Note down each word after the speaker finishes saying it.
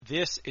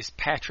This is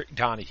Patrick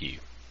Donahue.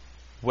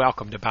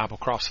 Welcome to Bible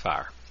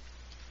Crossfire.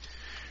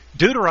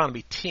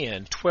 Deuteronomy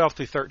 10:12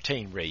 through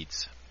 13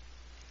 reads,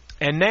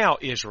 "And now,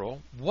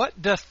 Israel,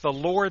 what doth the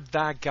Lord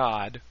thy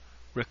God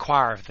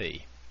require of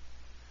thee?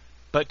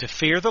 But to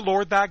fear the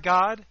Lord thy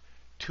God,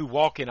 to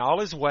walk in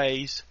all his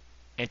ways,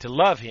 and to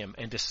love him,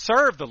 and to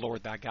serve the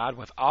Lord thy God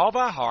with all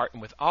thy heart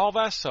and with all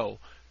thy soul,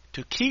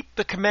 to keep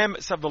the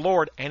commandments of the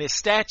Lord and his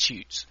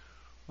statutes,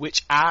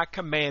 which I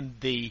command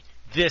thee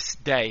this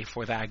day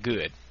for thy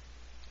good."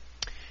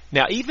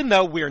 Now, even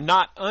though we are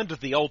not under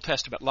the Old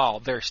Testament law,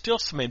 there are still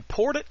some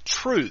important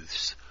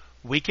truths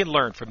we can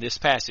learn from this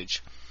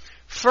passage.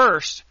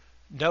 First,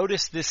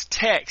 notice this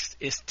text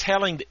is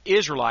telling the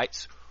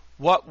Israelites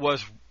what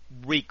was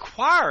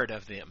required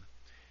of them.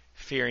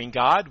 Fearing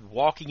God,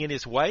 walking in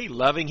his way,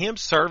 loving him,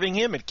 serving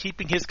him, and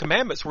keeping his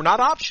commandments were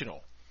not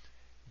optional.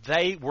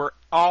 They were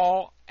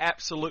all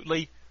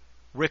absolutely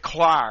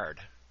required.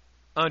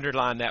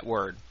 Underline that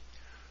word.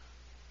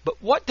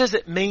 But what does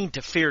it mean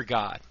to fear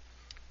God?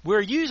 We're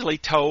usually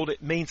told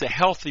it means a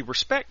healthy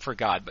respect for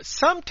God, but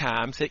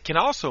sometimes it can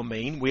also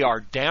mean we are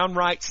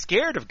downright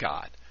scared of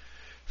God.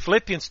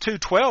 Philippians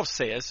 2:12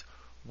 says,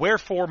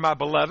 "Wherefore, my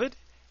beloved,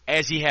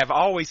 as ye have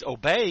always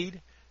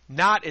obeyed,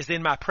 not as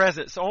in my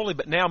presence only,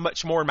 but now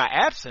much more in my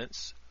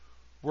absence,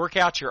 work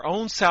out your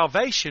own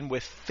salvation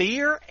with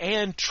fear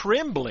and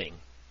trembling."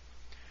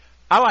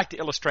 I like to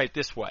illustrate it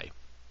this way.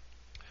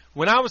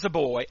 When I was a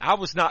boy, I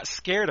was not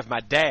scared of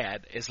my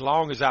dad as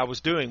long as I was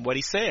doing what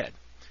he said.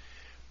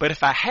 But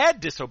if I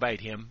had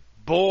disobeyed him,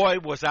 boy,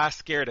 was I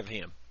scared of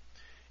him.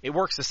 It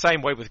works the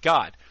same way with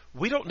God.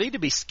 We don't need to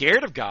be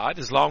scared of God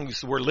as long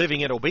as we're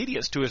living in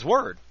obedience to his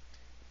word.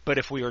 But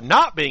if we are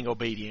not being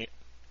obedient,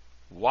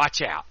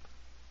 watch out.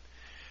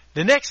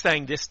 The next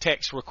thing this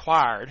text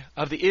required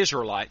of the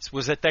Israelites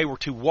was that they were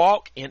to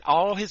walk in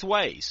all his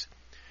ways.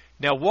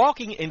 Now,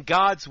 walking in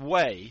God's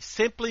way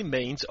simply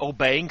means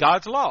obeying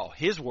God's law,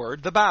 his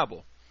word, the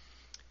Bible.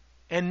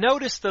 And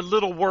notice the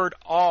little word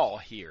all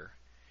here.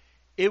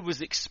 It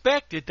was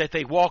expected that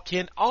they walk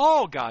in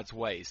all God's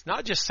ways,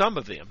 not just some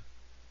of them.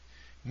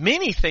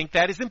 Many think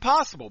that is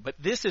impossible, but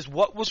this is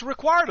what was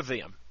required of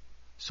them.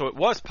 So it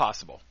was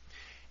possible.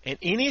 And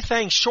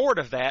anything short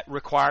of that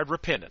required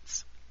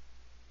repentance.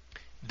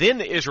 Then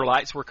the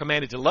Israelites were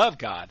commanded to love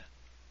God.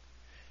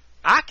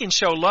 I can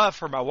show love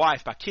for my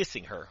wife by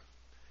kissing her,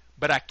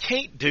 but I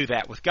can't do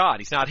that with God.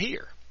 He's not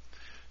here.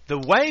 The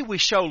way we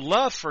show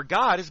love for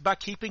God is by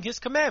keeping his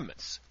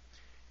commandments.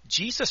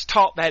 Jesus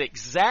taught that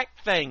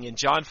exact thing in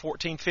John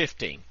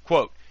 14:15.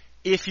 Quote,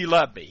 "If you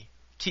love me,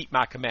 keep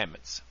my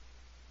commandments."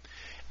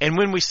 And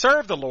when we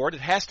serve the Lord,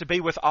 it has to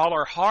be with all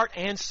our heart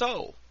and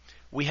soul.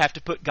 We have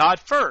to put God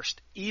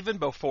first, even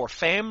before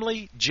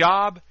family,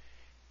 job,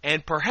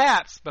 and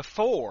perhaps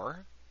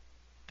before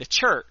the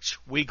church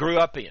we grew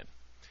up in.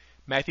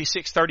 Matthew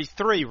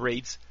 6:33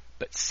 reads,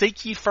 "But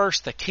seek ye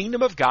first the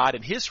kingdom of God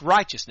and his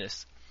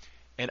righteousness,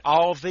 and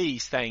all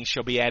these things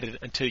shall be added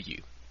unto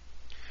you."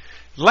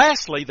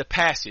 Lastly, the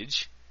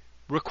passage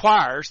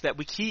requires that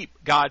we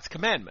keep God's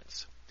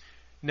commandments.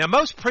 Now,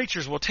 most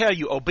preachers will tell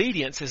you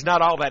obedience is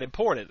not all that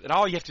important, and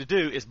all you have to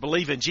do is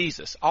believe in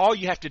Jesus. All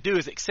you have to do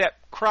is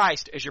accept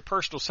Christ as your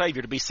personal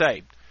Savior to be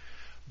saved.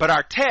 But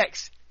our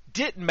text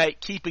didn't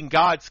make keeping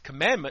God's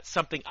commandments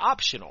something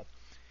optional.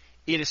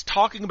 It is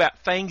talking about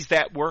things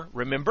that were,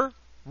 remember,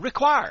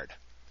 required.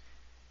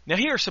 Now,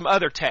 here are some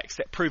other texts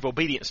that prove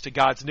obedience to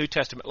God's New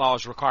Testament law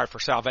is required for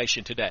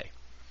salvation today.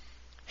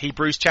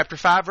 Hebrews chapter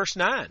 5, verse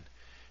 9.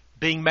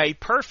 "Being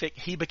made perfect,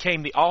 he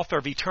became the author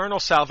of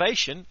eternal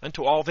salvation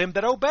unto all them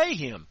that obey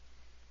him."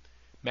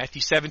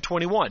 Matthew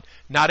 7:21.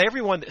 "Not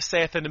everyone that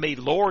saith unto me,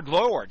 Lord,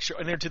 Lord, shall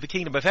enter into the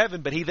kingdom of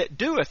heaven, but he that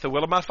doeth the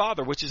will of my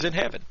Father which is in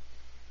heaven."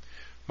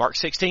 Mark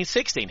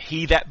 16:16.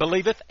 "He that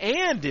believeth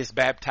and is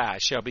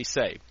baptized shall be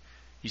saved."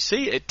 You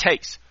see, it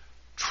takes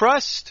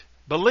trust,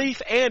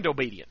 belief, and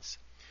obedience.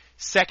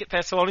 2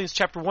 Thessalonians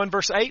chapter 1,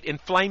 verse 8. "In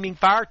flaming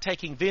fire,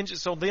 taking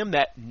vengeance on them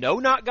that know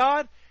not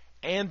God,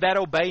 and that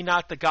obey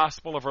not the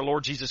gospel of our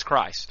Lord Jesus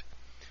Christ."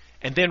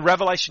 And then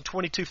Revelation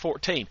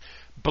 22:14.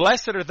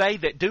 "Blessed are they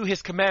that do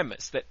his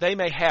commandments, that they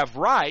may have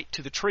right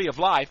to the tree of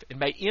life, and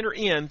may enter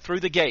in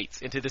through the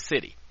gates into the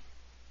city."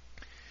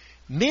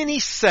 Many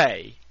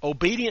say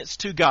obedience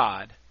to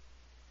God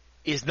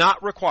is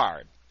not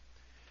required.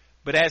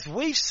 But as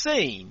we've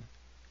seen,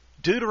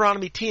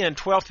 Deuteronomy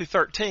 10:12 through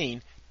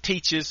 13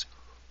 teaches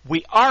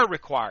we are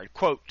required,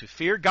 quote, "to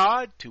fear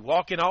God, to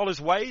walk in all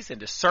his ways, and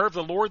to serve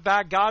the Lord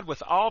thy God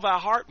with all thy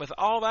heart, with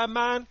all thy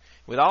mind,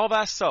 with all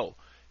thy soul."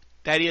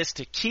 That is,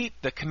 to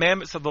keep the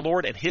commandments of the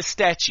Lord and his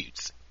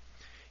statutes.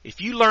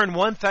 If you learn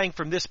one thing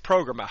from this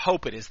program, I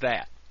hope it is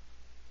that.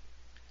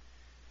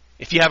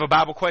 If you have a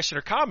Bible question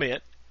or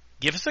comment,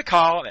 give us a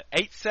call at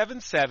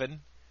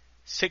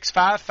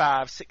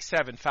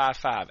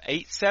 877-655-6755.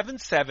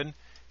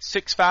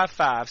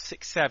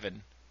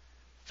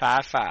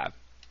 877-655-6755.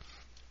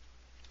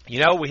 You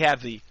know, we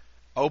have the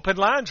open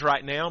lines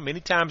right now.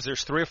 Many times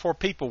there's 3 or 4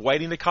 people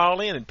waiting to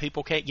call in, and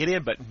people can't get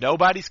in, but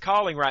nobody's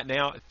calling right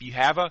now. If you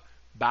have a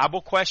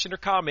Bible question or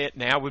comment,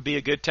 now would be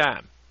a good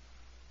time.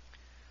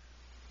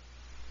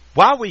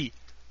 While we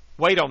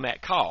wait on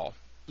that call,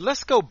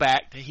 let's go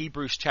back to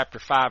Hebrews chapter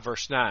 5,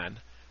 verse 9.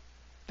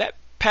 That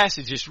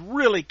passage is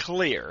really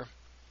clear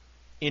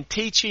in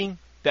teaching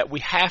that we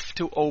have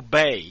to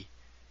obey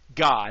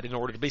God in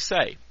order to be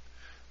saved.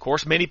 Of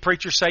course, many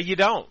preachers say you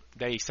don't.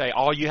 They say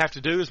all you have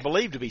to do is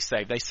believe to be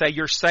saved. They say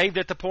you're saved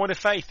at the point of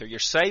faith, or you're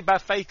saved by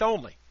faith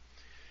only.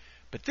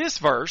 But this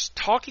verse,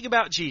 talking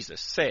about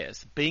Jesus,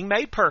 says, being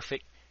made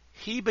perfect,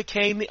 he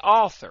became the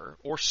author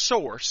or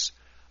source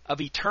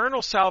of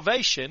eternal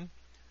salvation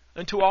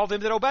unto all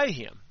them that obey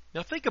him.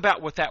 Now think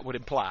about what that would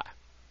imply.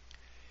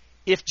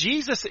 If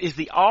Jesus is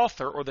the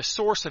author or the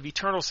source of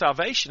eternal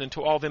salvation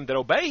unto all them that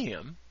obey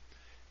him,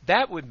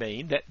 that would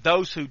mean that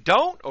those who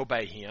don't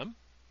obey him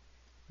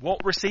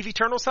won't receive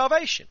eternal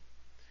salvation.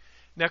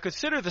 Now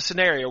consider the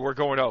scenario we're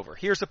going over.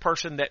 Here's a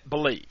person that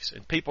believes,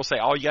 and people say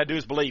all you got to do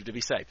is believe to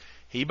be saved.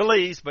 He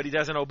believes, but he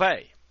doesn't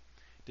obey.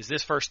 Does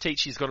this verse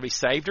teach he's going to be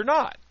saved or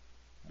not?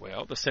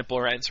 Well, the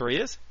simpler answer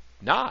is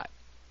not,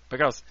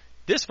 because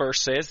this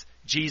verse says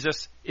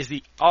Jesus is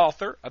the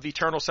author of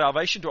eternal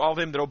salvation to all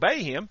them that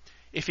obey him.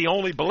 If he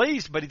only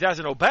believes but he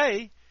doesn't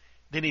obey,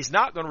 then he's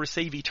not going to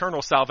receive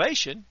eternal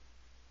salvation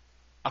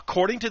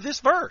according to this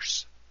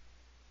verse.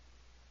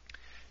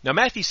 Now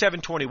Matthew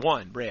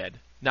 7:21 read,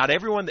 not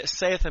everyone that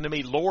saith unto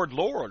me, Lord,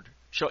 Lord,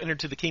 shall enter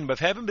into the kingdom of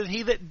heaven, but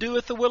he that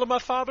doeth the will of my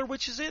Father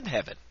which is in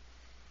heaven.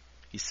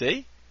 You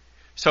see?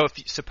 So if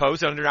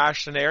suppose under our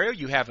scenario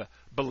you have a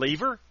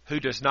believer who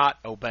does not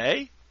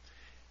obey,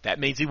 that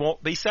means he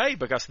won't be saved,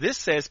 because this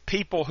says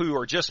people who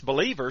are just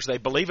believers, they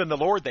believe in the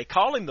Lord, they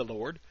call him the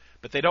Lord,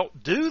 but they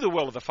don't do the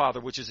will of the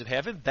Father which is in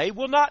heaven, they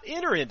will not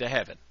enter into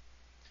heaven.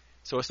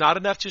 So it's not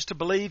enough just to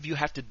believe, you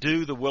have to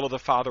do the will of the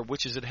Father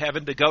which is in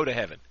heaven to go to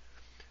heaven.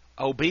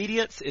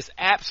 Obedience is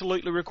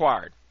absolutely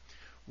required.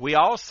 We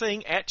all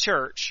sing at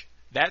church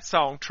that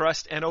song,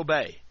 Trust and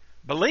Obey.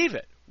 Believe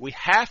it. We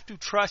have to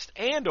trust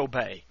and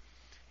obey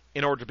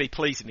in order to be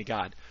pleasing to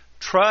God.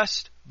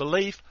 Trust,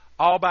 belief,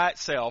 all by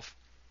itself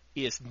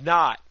is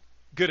not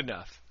good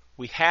enough.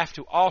 We have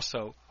to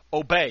also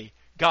obey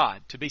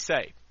God to be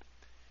saved.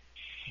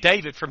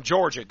 David from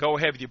Georgia, go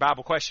ahead with your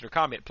Bible question or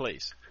comment,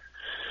 please.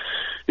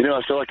 You know,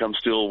 I feel like I'm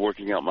still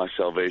working out my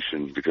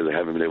salvation because I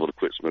haven't been able to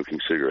quit smoking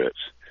cigarettes.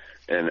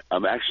 And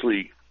I'm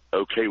actually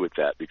okay with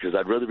that, because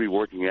I'd rather be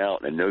working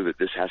out and know that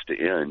this has to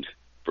end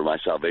for my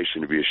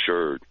salvation to be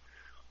assured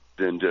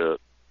than to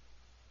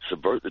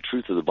subvert the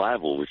truth of the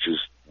Bible, which is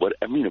what,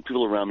 I mean,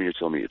 people around me are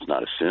telling me it's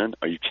not a sin.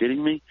 Are you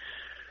kidding me?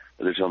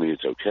 They're telling me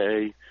it's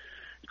okay.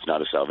 It's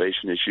not a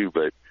salvation issue.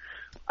 But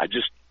I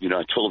just, you know,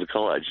 I told the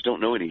caller, I just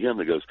don't know any hymn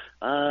that goes,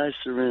 I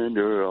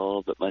surrender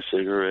all but my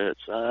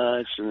cigarettes.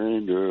 I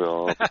surrender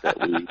all but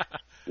that weed.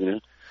 You know?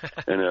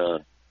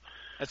 And,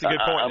 that's a good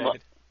point,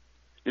 David.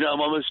 You know,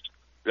 I'm almost,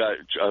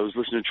 I was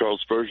listening to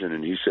Charles Spurgeon,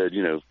 and he said,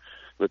 you know,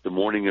 let the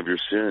mourning of your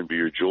sin be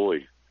your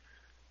joy.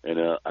 And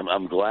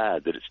I'm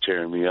glad that it's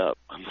tearing me up.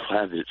 I'm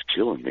glad that it's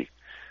killing me.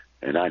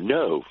 And I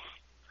know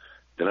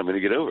that I'm going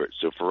to get over it.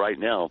 So for right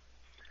now,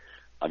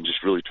 I'm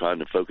just really trying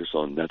to focus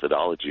on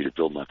methodology to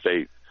build my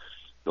faith.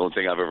 The only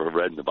thing I've ever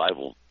read in the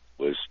Bible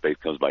was faith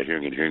comes by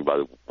hearing, and hearing by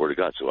the Word of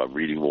God. So I'm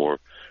reading more,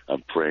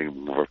 I'm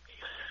praying more,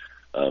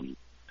 doing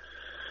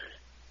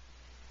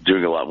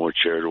a lot more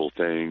charitable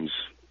things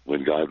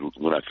when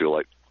I feel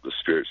like the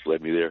Spirit's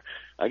led me there.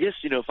 I guess,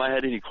 you know, if I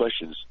had any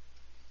questions,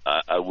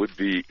 it'd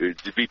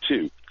be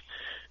two.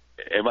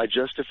 Am I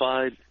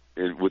justified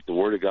with the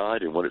Word of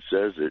God and what it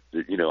says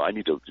that, you know, I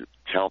need to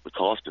count the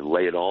cost and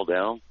lay it all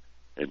down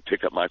and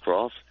pick up my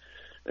cross?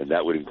 And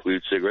that would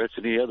include cigarettes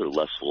and any other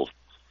lustful,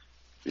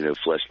 you know,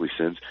 fleshly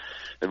sins.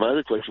 And my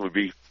other question would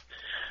be,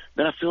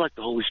 man, I feel like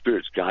the Holy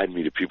Spirit's guiding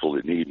me to people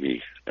that need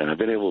me, and I've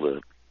been able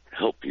to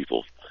help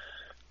people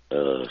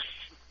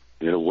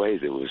in a way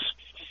that was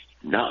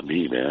not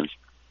me, man,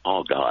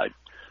 all God.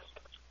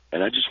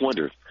 And I just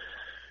wonder,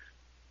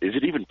 is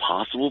it even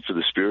possible for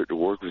the Spirit to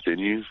work within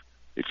you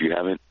if you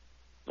haven't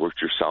worked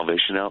your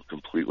salvation out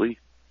completely?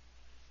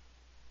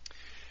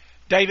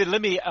 David, let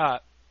me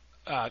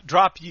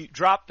drop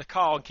the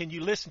call. Can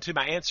you listen to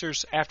my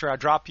answers after I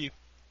drop you?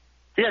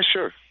 Yeah,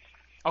 sure.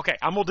 Okay,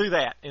 I'm going to do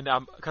that, and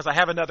because I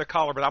have another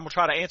caller, but I'm going to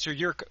try to answer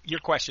your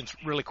questions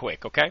really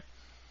quick, okay?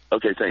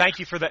 Okay, thanks.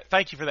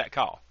 Thank you for that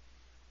call.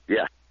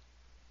 Yeah.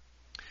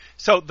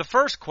 So the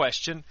first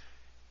question,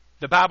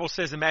 the Bible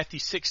says in Matthew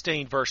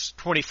 16, verse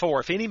 24,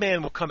 if any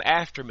man will come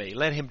after me,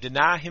 let him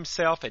deny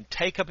himself and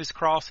take up his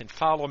cross and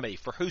follow me.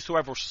 For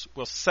whosoever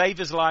will save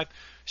his life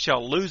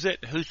shall lose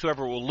it.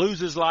 Whosoever will lose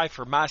his life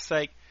for my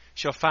sake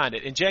shall find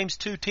it. And James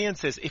 2:10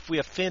 says, if we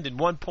offend in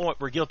one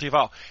point, we're guilty of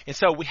all. And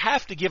so we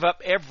have to give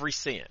up every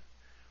sin.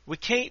 We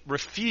can't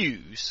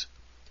refuse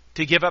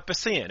to give up a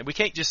sin. We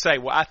can't just say,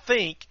 well, I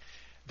think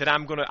that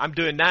I'm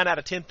doing 9 out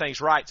of 10 things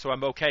right, so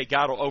I'm okay.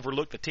 God will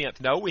overlook the 10th.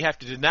 No, we have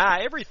to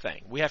deny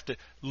everything. We have to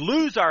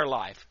lose our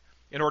life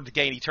in order to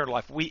gain eternal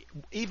life.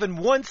 Even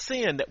one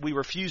sin that we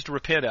refuse to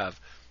repent of,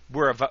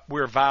 we're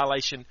a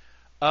violation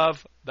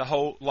of the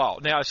whole law.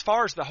 Now, as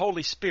far as the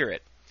Holy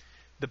Spirit,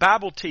 The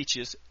Bible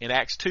teaches in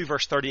Acts 2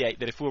 verse 38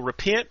 that if we'll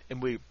repent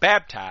and we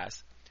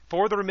baptize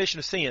for the remission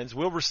of sins,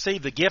 we'll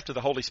receive the gift of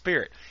the Holy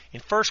Spirit.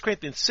 In 1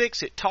 Corinthians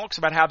 6, it talks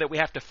about how that we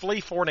have to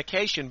flee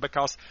fornication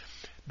because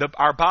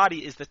our body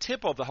is the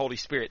temple of the Holy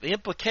Spirit. The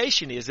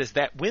implication is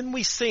that when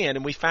we sin,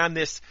 and we find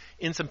this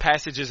in some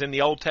passages in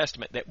the Old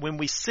Testament, that when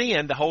we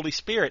sin, the Holy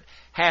Spirit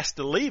has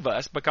to leave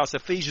us because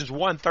Ephesians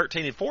 1,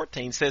 13 and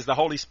 14 says the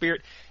Holy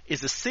Spirit is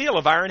the seal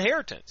of our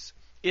inheritance.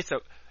 It's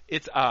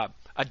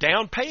a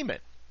down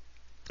payment,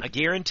 a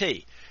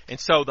guarantee. And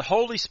so the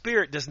Holy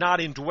Spirit does not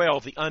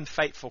indwell the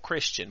unfaithful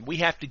Christian. We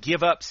have to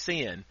give up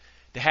sin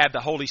to have the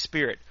Holy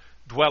Spirit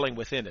dwelling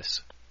within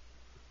us.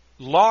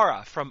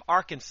 Laura from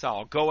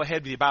Arkansas, go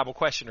ahead with your Bible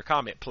question or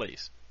comment,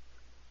 please.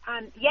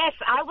 Yes,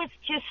 I was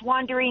just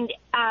wondering,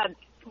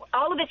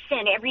 all of us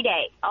sin every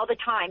day, all the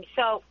time.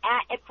 So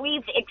if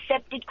we've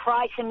accepted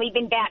Christ and we've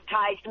been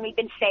baptized and we've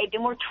been saved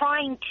and we're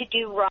trying to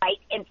do right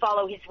and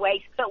follow his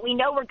ways, but we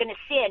know we're going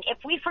to sin, if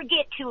we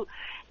forget to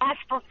ask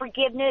for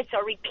forgiveness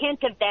or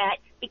repent of that,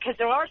 because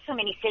there are so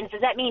many sins, does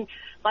that mean,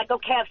 like,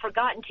 okay, I've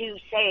forgotten to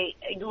say,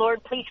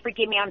 Lord, please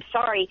forgive me, I'm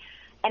sorry,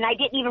 and I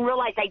didn't even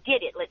realize I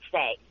did it, let's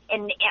say,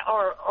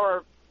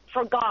 or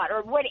forgot,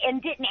 or what,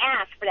 and didn't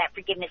ask for that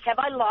forgiveness. Have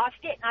I lost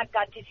it and I've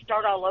got to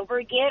start all over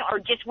again, or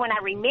just when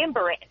I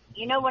remember it?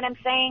 You know what I'm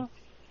saying?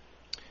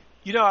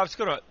 You know,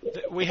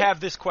 we have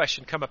this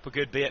question come up a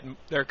good bit, and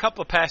there are a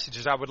couple of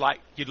passages I would like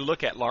you to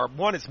look at, Laura.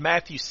 One is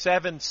Matthew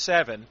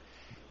 7:7.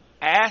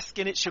 Ask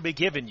and it shall be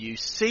given you.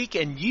 Seek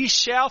and ye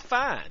shall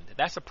find.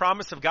 That's a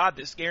promise of God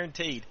that's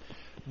guaranteed.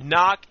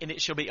 Knock and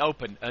it shall be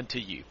opened unto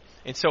you.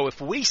 And so if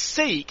we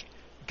seek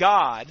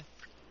God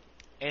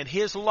and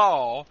his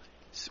law,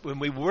 when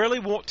we really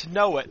want to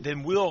know it,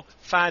 then we'll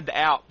find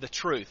out the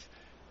truth.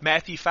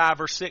 Matthew 5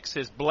 verse 6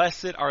 says,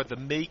 blessed are the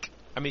meek,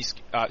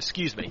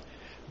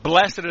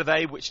 blessed are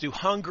they which do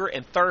hunger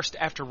and thirst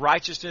after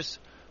righteousness,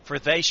 for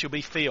they shall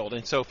be filled.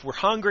 And so if we're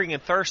hungering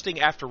and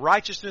thirsting after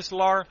righteousness,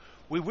 Laura,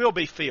 we will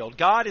be filled.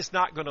 God is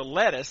not going to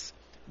let us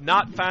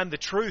not find the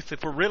truth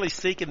if we're really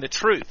seeking the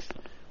truth.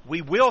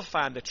 We will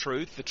find the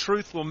truth. The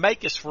truth will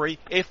make us free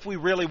if we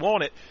really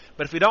want it.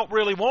 But if we don't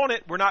really want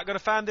it, we're not going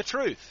to find the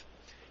truth.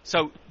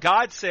 So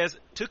God says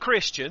to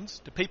Christians,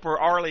 to people who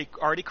are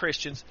already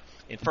Christians,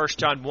 in 1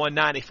 John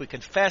 1:9, if we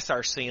confess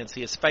our sins,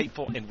 he is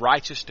faithful and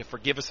righteous to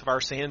forgive us of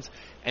our sins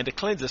and to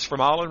cleanse us from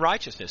all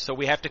unrighteousness. So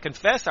we have to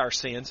confess our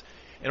sins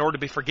in order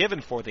to be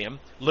forgiven for them.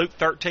 Luke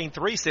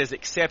 13:3 says,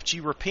 except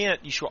you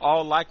repent, you shall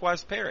all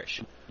likewise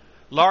perish.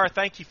 Laura,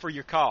 thank you for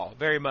your call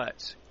very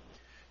much.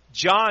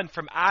 John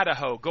from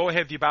Idaho, go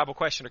ahead with your Bible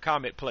question or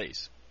comment,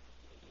 please.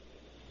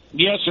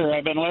 Yes, sir.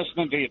 I've been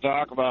listening to you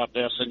talk about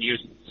this, and you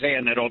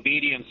saying that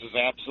obedience is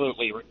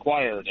absolutely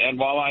required. And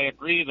while I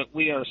agree that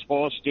we are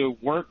supposed to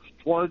work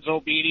towards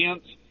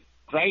obedience,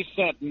 Christ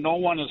said no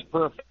one is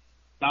perfect,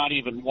 not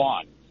even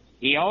one.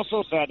 He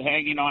also said,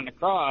 hanging on the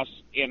cross,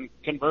 in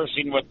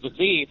conversing with the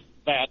thief,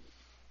 that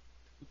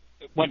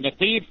when the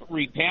thief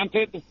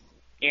repented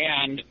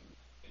and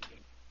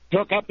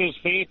took up his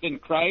faith in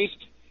Christ,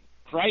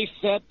 Christ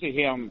said to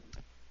him,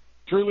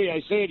 truly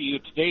I say to you,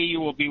 today you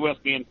will be with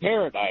me in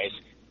paradise.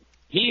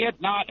 He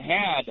had not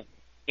had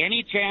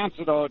any chance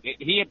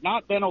he had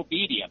not been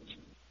obedient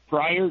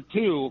prior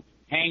to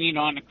hanging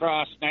on the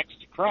cross next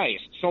to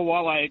Christ. So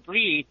while I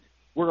agree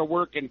we're a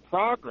work in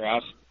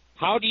progress,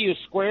 how do you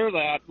square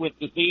that with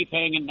the thief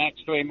hanging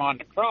next to him on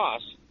the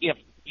cross? If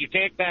you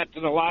take that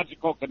to the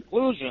logical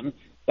conclusion,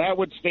 that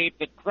would state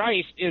that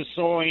Christ is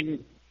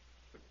showing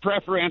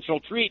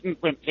preferential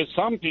treatment to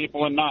some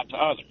people and not to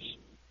others.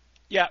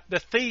 Yeah, the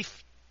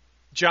thief,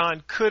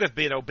 John, could have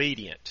been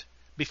obedient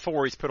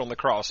before he's put on the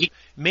cross.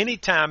 Many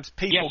times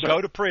people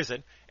go to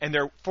prison, and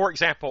they're, for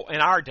example,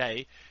 in our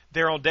day,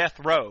 they're on death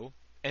row,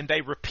 and they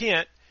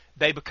repent,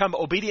 they become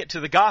obedient to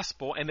the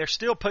gospel, and they're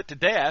still put to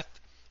death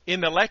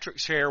in the electric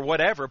chair or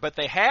whatever, but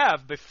they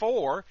have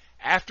before,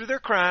 after their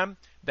crime,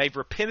 they've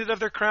repented of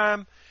their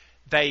crime,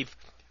 they've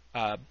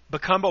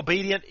become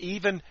obedient,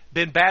 even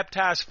been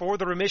baptized for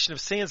the remission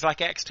of sins, like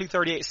Acts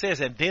 2:38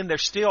 says, and then they're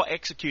still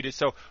executed.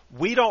 So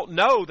we don't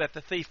know that the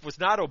thief was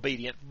not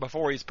obedient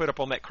before he's put up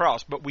on that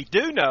cross, but we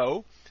do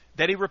know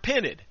that he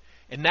repented.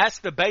 And that's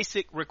the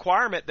basic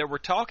requirement that we're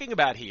talking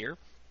about here.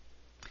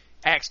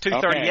 Acts 2:38,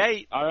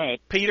 okay. All right.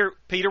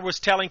 Peter was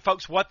telling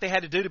folks what they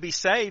had to do to be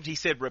saved. He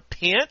said,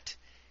 repent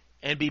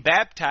and be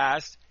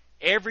baptized,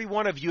 every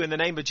one of you, in the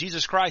name of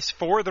Jesus Christ,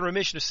 for the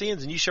remission of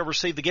sins, and you shall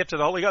receive the gift of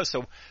the Holy Ghost.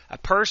 So a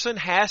person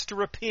has to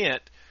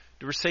repent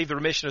to receive the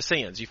remission of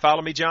sins. You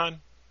follow me, John?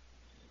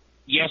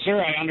 Yes,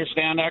 sir. I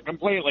understand that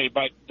completely.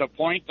 But the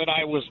point that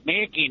I was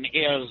making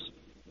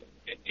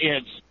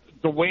is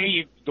the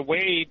way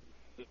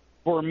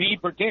for me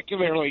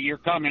particularly you're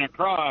coming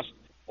across,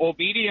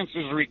 obedience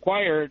is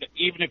required.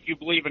 Even if you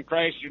believe in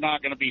Christ, you're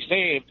not going to be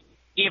saved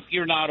if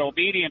you're not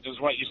obedient, is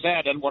what you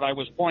said. And what I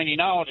was pointing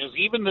out is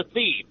even the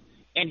thief,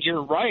 and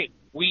you're right,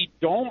 we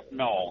don't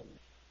know,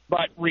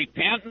 but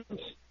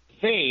repentance,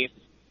 faith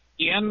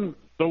in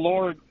the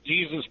Lord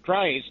Jesus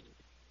Christ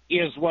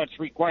is what's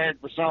required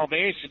for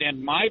salvation,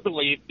 in my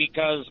belief,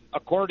 because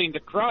according to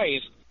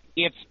Christ,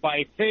 it's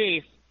by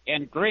faith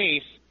and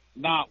grace,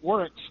 not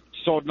works,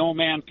 so no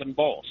man can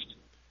boast.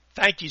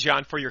 Thank you,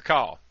 John, for your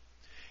call.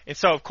 And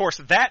so, of course,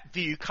 that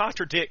view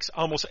contradicts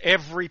almost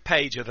every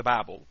page of the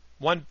Bible.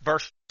 One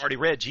verse already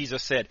read,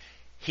 Jesus said,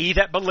 "He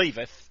that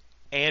believeth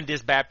and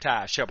is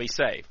baptized shall be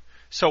saved."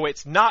 So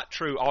it's not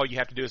true all you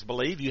have to do is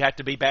believe. You have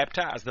to be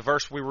baptized. The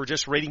verse we were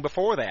just reading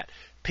before that,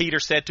 Peter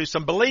said to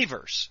some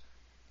believers,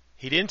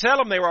 he didn't tell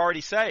them they were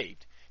already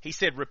saved. He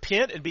said,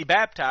 repent and be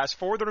baptized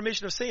for the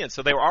remission of sins.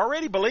 So they were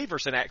already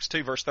believers in Acts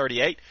 2, verse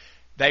 38.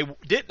 They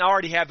didn't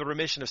already have the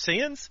remission of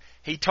sins.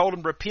 He told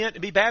them, repent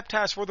and be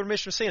baptized for the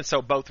remission of sins.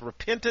 So both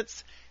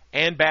repentance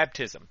and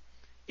baptism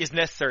is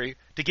necessary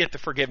to get the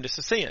forgiveness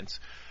of sins.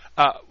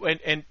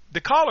 And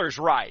the caller is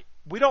right.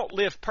 We don't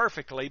live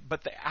perfectly,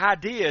 but the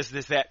idea is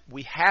that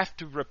we have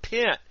to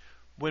repent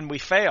when we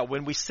fail.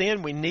 When we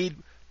sin, we need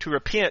to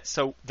repent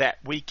so that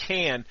we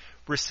can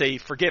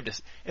receive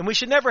forgiveness. And we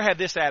should never have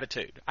this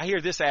attitude. I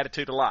hear this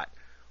attitude a lot.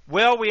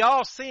 Well, we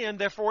all sin,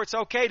 therefore it's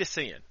okay to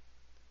sin.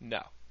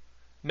 No.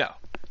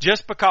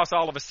 Just because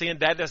all of us sin,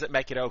 that doesn't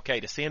make it okay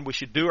to sin. We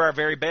should do our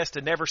very best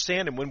to never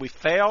sin, and when we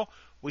fail,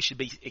 we should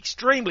be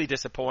extremely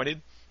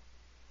disappointed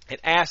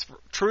and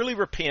truly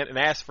repent and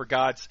ask for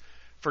God's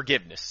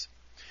forgiveness.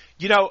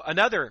 You know,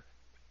 another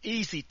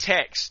easy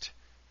text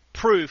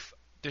proof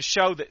to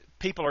show that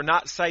people are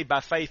not saved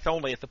by faith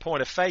only at the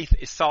point of faith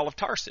is Saul of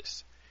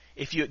Tarsus.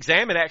 If you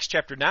examine Acts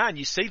chapter 9,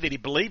 you see that he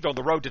believed on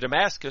the road to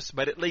Damascus,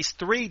 but at least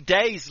 3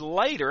 days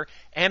later,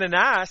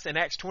 Ananias in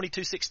Acts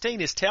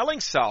 22:16 is telling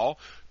Saul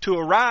to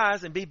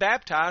arise and be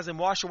baptized and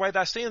wash away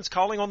thy sins,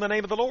 calling on the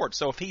name of the Lord.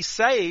 So if he's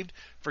saved,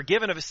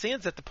 forgiven of his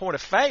sins at the point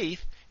of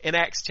faith in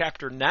Acts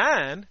chapter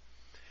 9,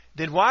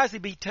 then why is he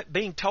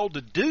being told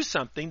to do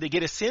something to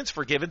get his sins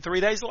forgiven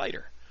 3 days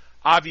later?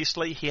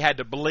 Obviously, he had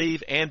to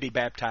believe and be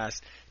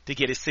baptized to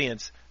get his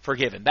sins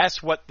forgiven.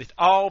 That's what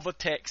all the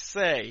texts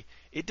say.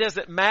 It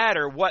doesn't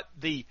matter what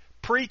the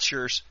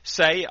preachers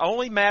say. It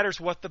only matters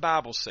what the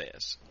Bible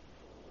says.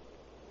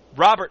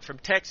 Robert from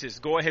Texas,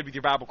 go ahead with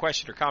your Bible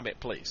question or comment,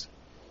 please.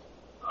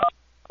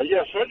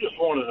 Yes, I just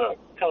wanted to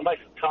kind of make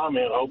a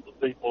comment I hope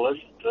the people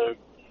listen to.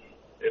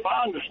 If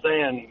I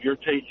understand your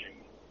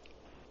teaching,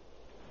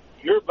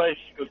 you're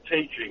basically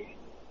teaching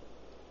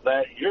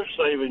that you're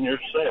saving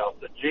yourself,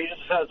 that Jesus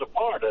has a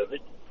part of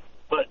it,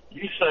 but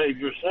you save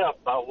yourself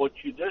by what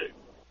you do.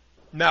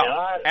 No,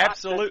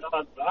 absolutely.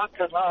 I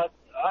could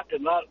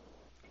not.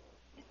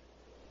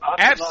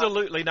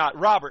 Absolutely not.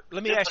 Robert,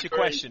 let me ask you a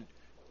question.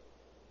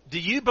 Do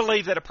you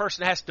believe that a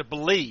person has to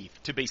believe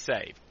to be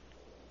saved?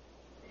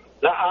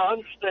 Now, I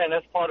understand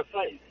that's part of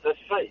faith. That's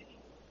faith.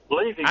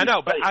 Believing. I know,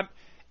 is but faith.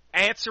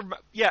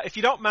 if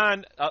you don't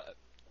mind,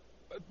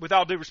 with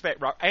all due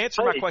respect, Robert,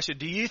 answer my question.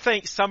 Do you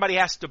think somebody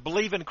has to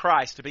believe in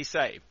Christ to be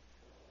saved?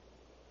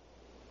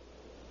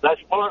 That's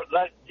part.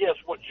 Yes,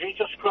 what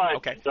Jesus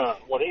Christ has done,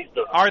 what He's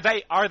done.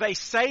 Are they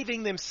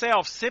saving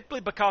themselves simply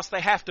because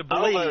they have to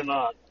believe? No, they're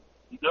not.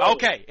 No,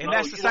 okay, and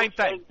that's the same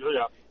thing.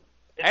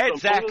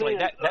 Exactly.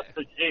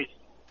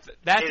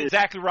 That's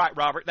exactly right,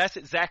 Robert. That's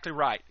exactly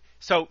right.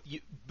 So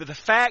but the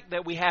fact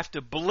that we have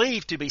to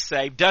believe to be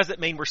saved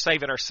doesn't mean we're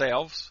saving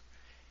ourselves.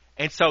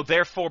 And so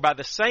therefore, by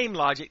the same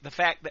logic, the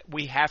fact that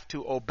we have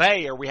to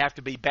obey or we have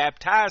to be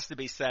baptized to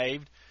be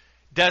saved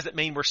doesn't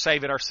mean we're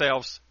saving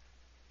ourselves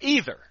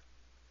either.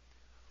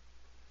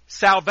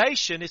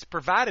 Salvation is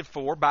provided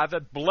for by the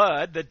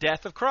blood, the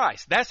death of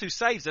Christ. That's who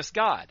saves us,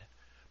 God.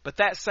 But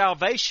that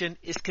salvation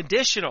is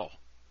conditional.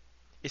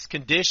 It's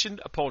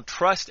conditioned upon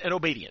trust and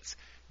obedience.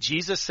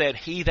 Jesus said,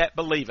 he that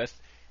believeth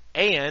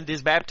and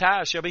is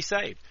baptized shall be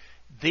saved.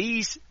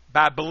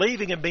 By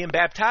believing and being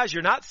baptized,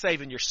 you're not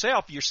saving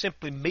yourself. You're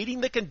simply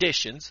meeting the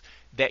conditions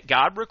that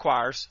God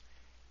requires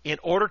in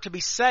order to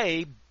be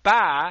saved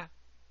by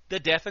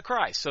the death of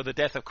Christ. So the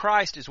death of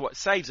Christ is what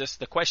saves us.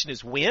 The question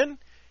is when?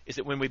 Is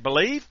it when we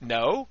believe?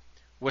 No.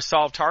 Was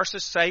Saul of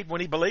Tarsus saved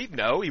when he believed?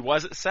 No, he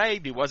wasn't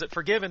saved. He wasn't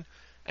forgiven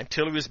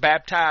until he was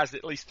baptized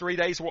at least 3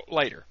 days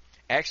later.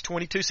 Acts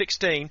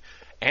 22:16,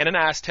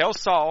 Ananias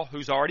tells Saul,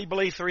 who's already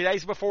believed 3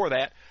 days before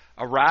that,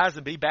 arise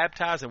and be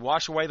baptized and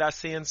wash away thy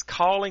sins,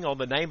 calling on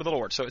the name of the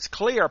Lord. So it's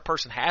clear a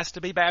person has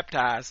to be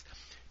baptized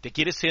to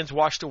get his sins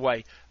washed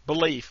away.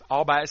 Belief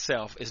all by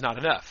itself is not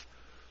enough.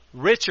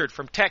 Richard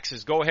from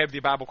Texas, go ahead with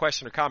your Bible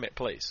question or comment,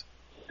 please.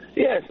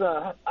 Yes,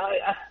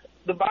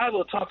 the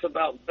Bible talks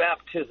about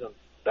baptism.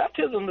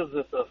 Baptism is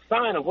a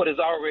sign of what has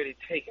already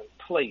taken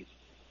place.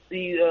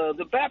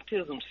 The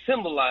baptism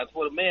symbolizes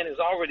what a man has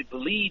already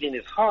believed in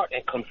his heart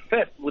and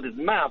confessed with his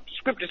mouth.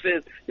 Scripture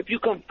says, if you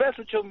confess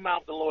with your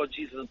mouth the Lord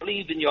Jesus and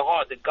believe in your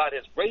heart that God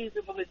has raised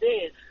him from the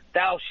dead,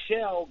 thou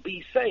shalt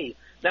be saved.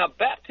 Now,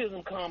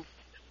 baptism comes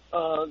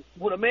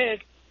when a man,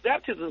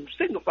 baptism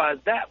signifies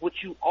that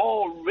which you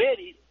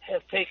already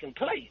has taken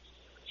place.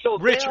 So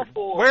Richard,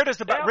 where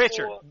does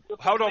Richard,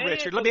 hold on,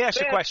 Richard, let me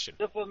ask you a question.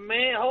 If a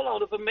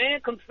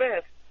man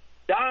confess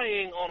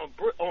dying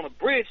on a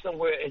bridge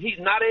somewhere and he's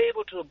not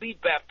able to be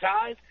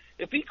baptized,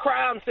 if he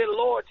cried and said,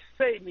 Lord,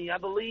 save me, I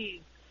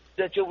believe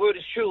that your word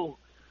is true,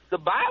 the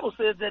Bible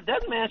says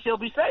that man shall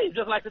be saved,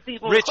 just like the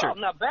thief on Richard. the cross.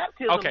 Now,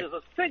 baptism is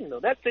a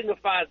signal. That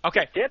signifies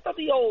the death of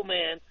the old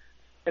man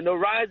and the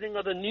rising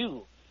of the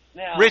new.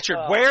 Now, Richard,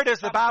 where does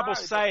the Bible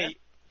say,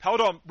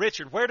 hold on,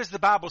 Richard, where does the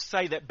Bible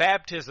say that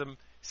baptism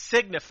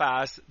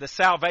signifies the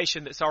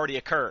salvation that's already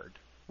occurred?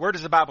 Where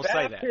does the Bible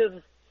say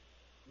that?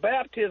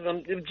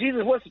 Baptism,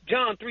 Jesus, what's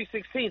John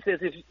 3:16 says,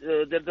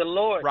 that the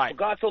Lord, for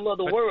God so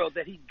loved the world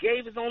that he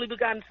gave his only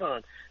begotten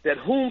Son, that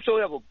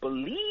whomsoever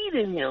believe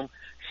in him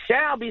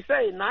shall be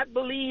saved, not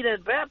believe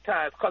and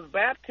baptized, because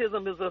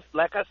baptism is,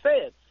 like I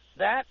said,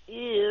 that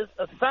is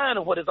a sign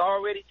of what has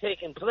already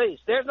taken place.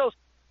 There's no...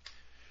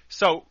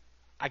 So,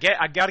 I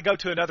got to go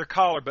to another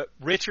caller, but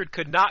Richard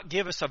could not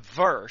give us a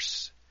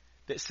verse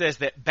that says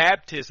that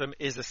baptism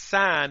is a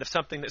sign of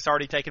something that's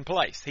already taken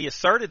place. He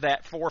asserted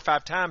that 4 or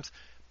 5 times,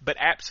 but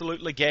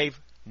absolutely gave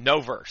no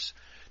verse.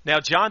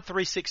 Now, John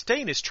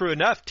 3:16 is true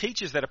enough,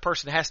 teaches that a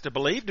person has to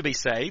believe to be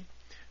saved,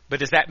 but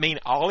does that mean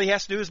all he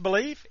has to do is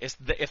believe?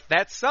 If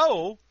that's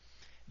so,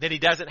 then he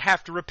doesn't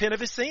have to repent of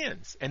his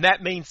sins. And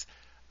that means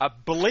a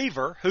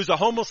believer who's a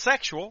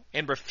homosexual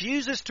and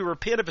refuses to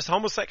repent of his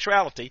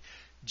homosexuality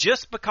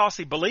just because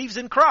he believes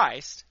in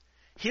Christ,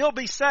 he'll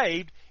be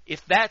saved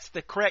if that's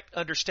the correct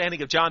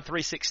understanding of John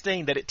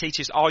 3:16, that it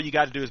teaches all you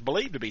got to do is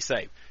believe to be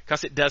saved,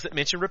 because it doesn't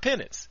mention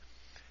repentance.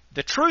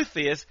 The truth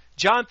is,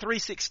 John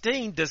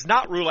 3:16 does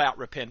not rule out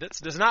repentance,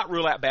 does not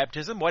rule out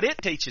baptism. What it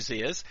teaches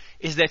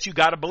is that you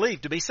got to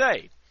believe to be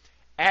saved.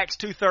 Acts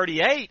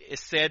 2:38 is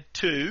said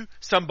to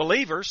some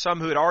believers, some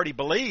who had already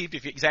believed,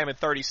 if you examine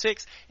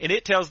 36, and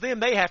it tells them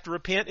they have to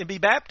repent and be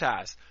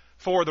baptized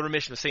for the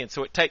remission of sins.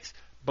 So it takes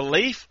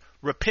belief,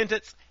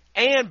 repentance,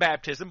 and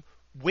baptism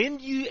when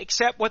you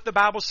accept what the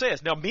Bible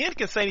says. Now, men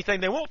can say anything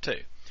they want to.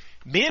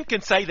 Men can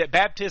say that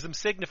baptism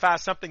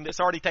signifies something that's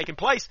already taken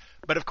place,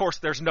 but of course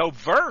there's no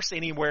verse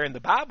anywhere in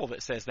the Bible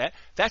that says that.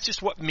 That's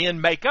just what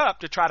men make up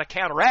to try to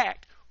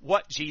counteract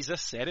what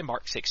Jesus said in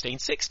Mark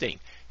 16:16.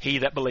 He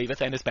that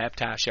believeth and is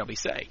baptized shall be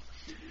saved.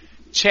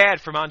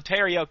 Chad from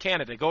Ontario,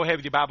 Canada. Go ahead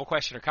with your Bible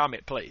question or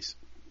comment, please.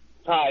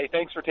 Hi,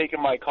 thanks for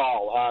taking my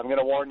call. I'm going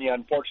to warn you,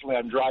 unfortunately,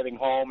 I'm driving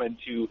home, and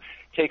to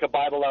take a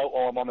Bible out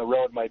while I'm on the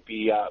road might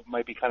be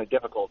kind of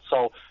difficult.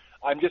 So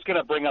I'm just going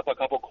to bring up a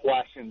couple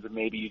questions, and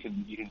maybe you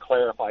can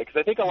clarify, because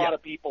I think a lot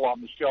of people on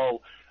the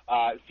show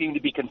seem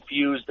to be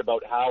confused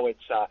about how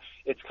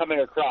it's coming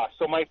across.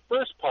 So my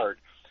first part,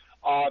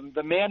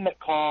 the man that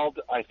called,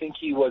 I think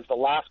he was the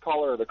last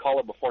caller or the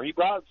caller before, he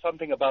brought up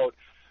something about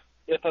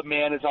if a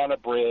man is on a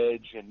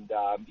bridge and,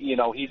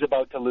 he's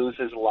about to lose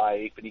his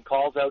life, and he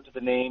calls out to the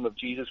name of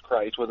Jesus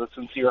Christ with a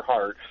sincere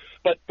heart,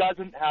 but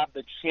doesn't have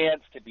the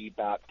chance to be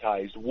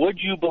baptized, would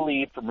you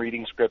believe from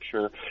reading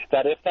Scripture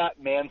that if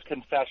that man's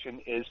confession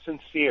is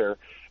sincere,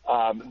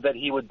 that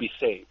he would be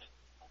saved?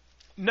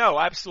 No,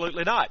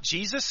 absolutely not.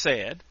 Jesus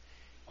said,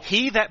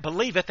 he that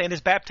believeth and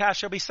is baptized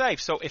shall be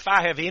saved. So if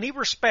I have any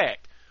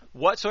respect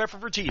whatsoever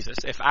for Jesus,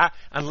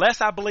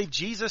 unless I believe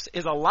Jesus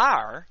is a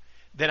liar,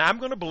 then I'm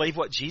going to believe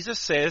what Jesus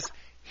says,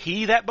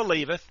 he that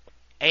believeth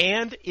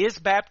and is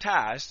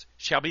baptized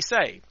shall be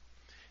saved.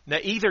 Now,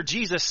 either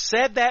Jesus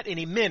said that and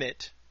he meant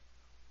it,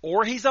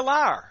 or he's a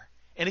liar.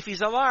 And if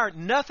he's a liar,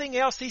 nothing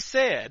else he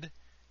said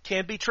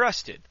can be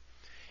trusted.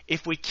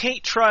 If we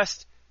can't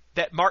trust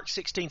that Mark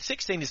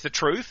 16:16 is the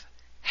truth,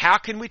 how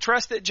can we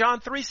trust that John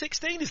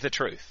 3:16 is the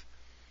truth?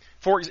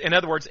 In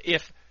other words,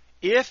 if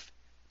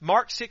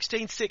Mark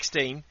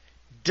 16:16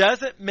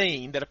 doesn't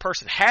mean that a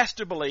person has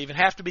to believe and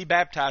have to be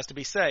baptized to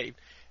be saved,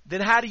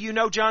 then how do you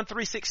know John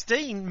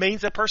 3:16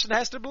 means a person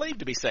has to believe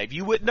to be saved?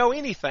 You wouldn't know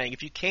anything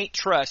if you can't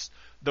trust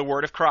the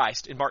word of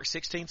Christ in Mark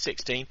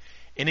 16:16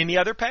 and any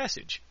other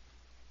passage.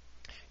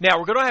 Now,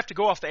 we're going to have to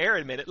go off the air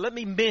in a minute. Let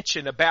me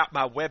mention about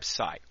my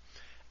website.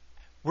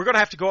 We're going to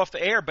have to go off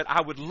the air, but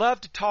I would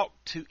love to talk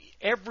to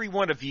every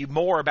one of you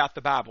more about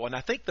the Bible. And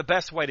I think the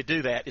best way to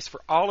do that is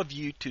for all of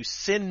you to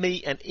send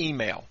me an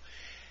email.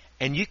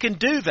 And you can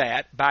do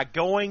that by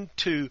going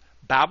to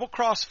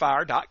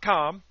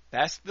BibleCrossfire.com.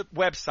 That's the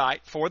website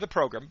for the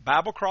program,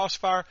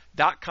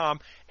 BibleCrossfire.com.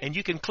 And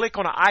you can click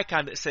on an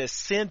icon that says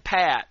Send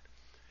Pat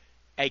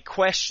a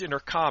question or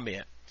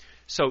comment.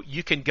 So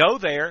you can go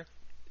there,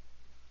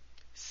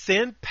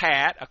 send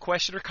Pat a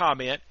question or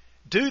comment.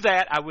 Do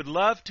that. I would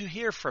love to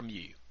hear from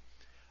you.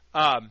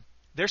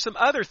 There's some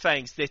other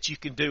things that you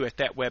can do at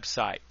that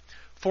website.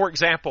 For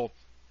example,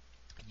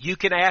 you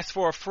can ask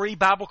for a free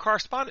Bible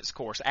correspondence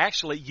course.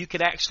 Actually, you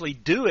can actually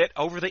do it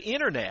over the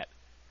internet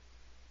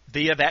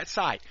via that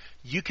site.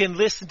 You can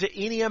listen to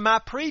any of my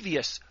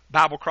previous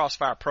Bible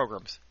Crossfire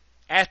programs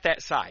at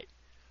that site.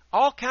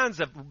 All kinds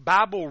of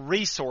Bible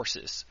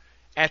resources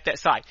at that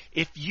site.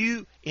 If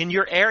you, in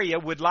your area,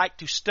 would like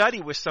to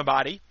study with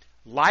somebody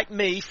like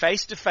me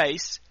face to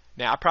face,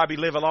 now I probably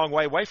live a long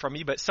way away from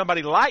you, but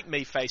somebody like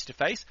me face to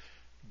face,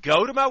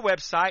 go to my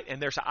website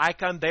and there's an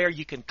icon there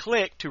you can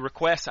click to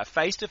request a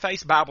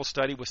face-to-face Bible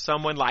study with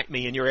someone like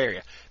me in your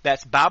area.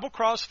 That's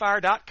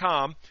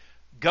BibleCrossfire.com.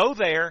 Go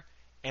there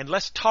and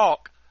let's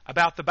talk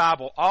about the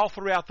Bible all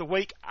throughout the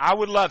week. I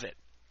would love it.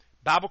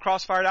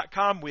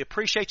 BibleCrossfire.com. We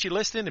appreciate you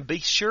listening, and be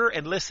sure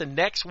and listen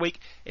next week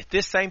at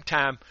this same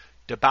time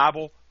to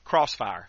Bible Crossfire.